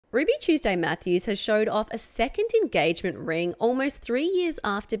Ruby Tuesday Matthews has showed off a second engagement ring almost 3 years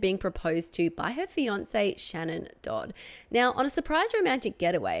after being proposed to by her fiance, Shannon Dodd. Now, on a surprise romantic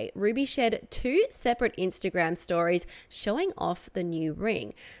getaway, Ruby shared 2 separate Instagram stories showing off the new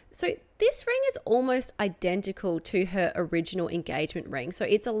ring. So this ring is almost identical to her original engagement ring. So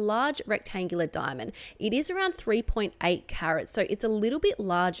it's a large rectangular diamond. It is around 3.8 carats, so it's a little bit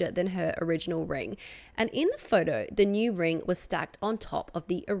larger than her original ring. And in the photo, the new ring was stacked on top of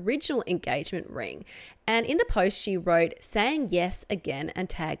the original engagement ring. And in the post, she wrote, "saying yes again," and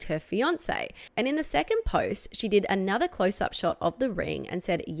tagged her fiance. And in the second post, she did another close-up shot of the ring and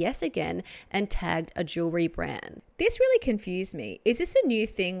said yes again and tagged a jewelry brand. This really confused me. Is this a new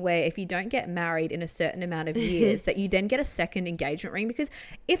thing where if you don't get married in a certain amount of years that you then get a second engagement ring? Because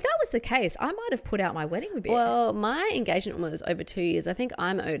if that was the case, I might have put out my wedding bid. Well, my engagement was over 2 years. I think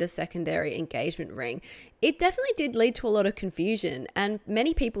I'm owed a secondary engagement ring. It definitely did lead to a lot of confusion, and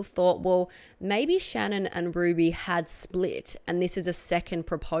many people thought, well, maybe Shannon and Ruby had split and this is a second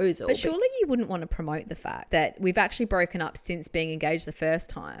proposal. But surely you wouldn't want to promote the fact that we've actually broken up since being engaged the first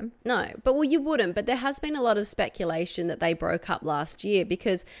time. No, but well, you wouldn't. But there has been a lot of speculation that they broke up last year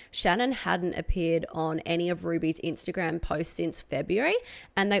because Shannon hadn't appeared on any of Ruby's Instagram posts since February,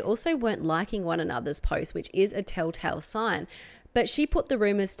 and they also weren't liking one another's posts, which is a telltale sign. But she put the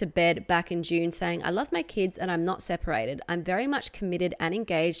rumors to bed back in June saying, "I love my kids and I'm not separated. I'm very much committed and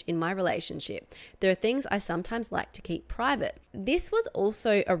engaged in my relationship. There are things I sometimes like to keep private." This was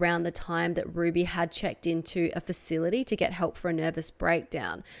also around the time that Ruby had checked into a facility to get help for a nervous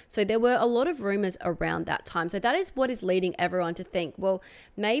breakdown. So there were a lot of rumors around that time. So that is what is leading everyone to think, well,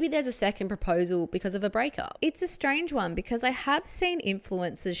 maybe there's a second proposal because of a breakup. It's a strange one because I have seen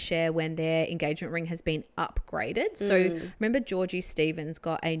influencers share when their engagement ring has been upgraded. So remember Georgie Stevens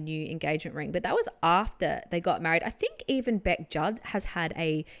got a new engagement ring, but that was after they got married. I think even Beck Judd has had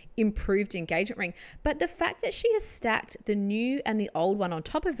a improved engagement ring, but the fact that she has stacked the new and the old one on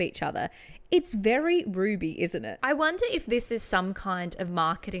top of each other, it's very Ruby, isn't it? I wonder if this is some kind of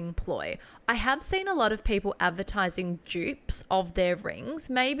marketing ploy. I have seen a lot of people advertising dupes of their rings.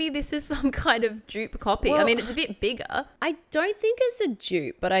 Maybe this is some kind of dupe copy. Well, I mean, it's a bit bigger. I don't think it's a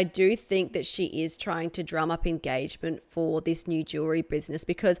dupe, but I do think that she is trying to drum up engagement for this new jewelry business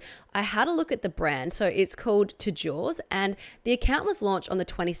because I had a look at the brand. So it's called To Jaws and the account was launched on the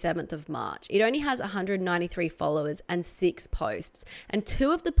 27th of March. It only has 193 followers and 6 posts, and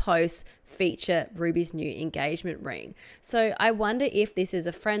 2 of the posts feature Ruby's new engagement ring. So I wonder if this is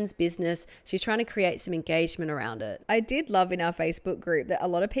a friend's business. She's trying to create some engagement around it. I did love in our Facebook group that a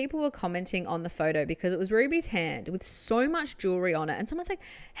lot of people were commenting on the photo because it was Ruby's hand with so much jewelry on it. And someone's like,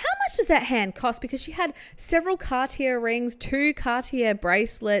 how much does that hand cost? Because she had several Cartier rings, 2 Cartier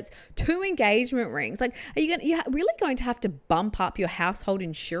bracelets, 2 engagement rings. Like, you're really going to have to bump up your household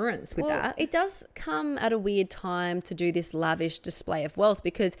insurance with that? It does come at a weird time to do this lavish display of wealth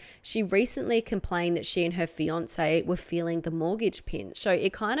because she recently complained that she and her fiance were feeling the mortgage pinch. So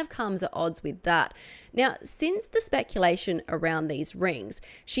it kind of comes at odds with that. Now, since the speculation around these rings,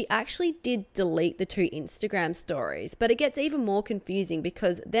 she actually did delete the 2 Instagram stories, but it gets even more confusing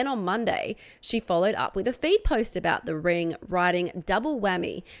because then on Monday, she followed up with a feed post about the ring, writing, "Double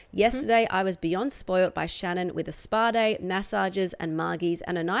whammy. Yesterday, I was beyond spoiled by Shannon with a spa day, massages and margies,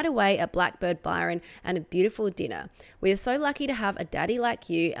 and a night away at Blackbird Byron and a beautiful dinner. We are so lucky to have a daddy like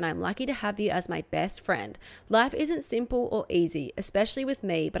you, and I'm lucky to have you as my best friend. Life isn't simple or easy, especially with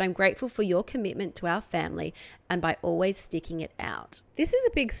me, but I'm grateful for your commitment to our family and by always sticking it out." This is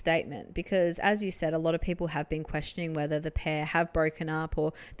a big statement because, as you said, a lot of people have been questioning whether the pair have broken up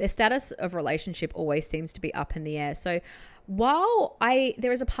or their status of relationship always seems to be up in the air. So while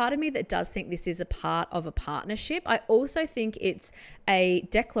there is a part of me that does think this is a part of a partnership, I also think it's a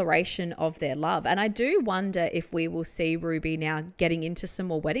declaration of their love. And I do wonder if we will see Ruby now getting into some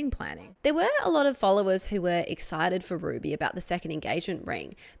more wedding planning. There were a lot of followers who were excited for Ruby about the second engagement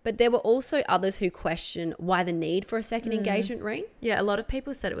ring, but there were also others who questioned why the need for a second engagement ring. Yeah, a lot of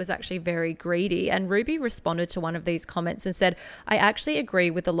people said it was actually very greedy. And Ruby responded to one of these comments and said, "I actually agree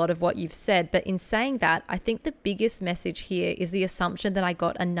with a lot of what you've said, but in saying that, I think the biggest message here is the assumption that I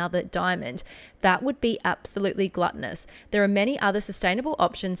got another diamond. That would be absolutely gluttonous. There are many other sustainable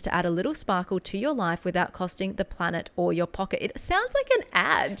options to add a little sparkle to your life without costing the planet or your pocket." It sounds like an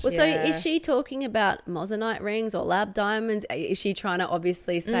ad. Well, so is she talking about moissanite rings or lab diamonds? Is she trying to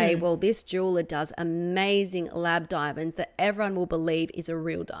obviously say, well, this jeweler does amazing lab diamonds that everyone will believe is a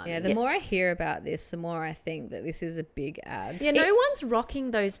real diamond? Yeah, the more I hear about this, the more I think that this is a big ad. Yeah, no one's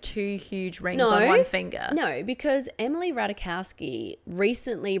rocking those 2 huge rings on one finger. No, because Emily Radikowski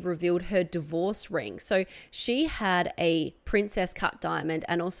recently revealed her divorce ring. So she had a princess cut diamond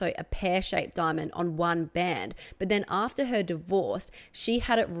and also a pear-shaped diamond on one band. But then after her divorce, she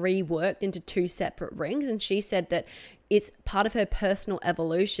had it reworked into two separate rings. And she said that it's part of her personal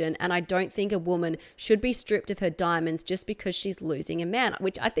evolution, and I don't think a woman should be stripped of her diamonds just because she's losing a man,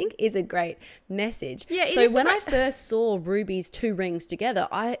 which I think is a great message. Yeah, so when I first saw Ruby's two rings together,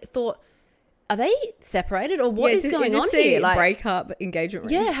 I thought, are they separated or what is going on here? Like breakup engagement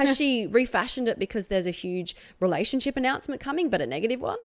ring. Yeah, has she refashioned it because there's a huge relationship announcement coming, but a negative one?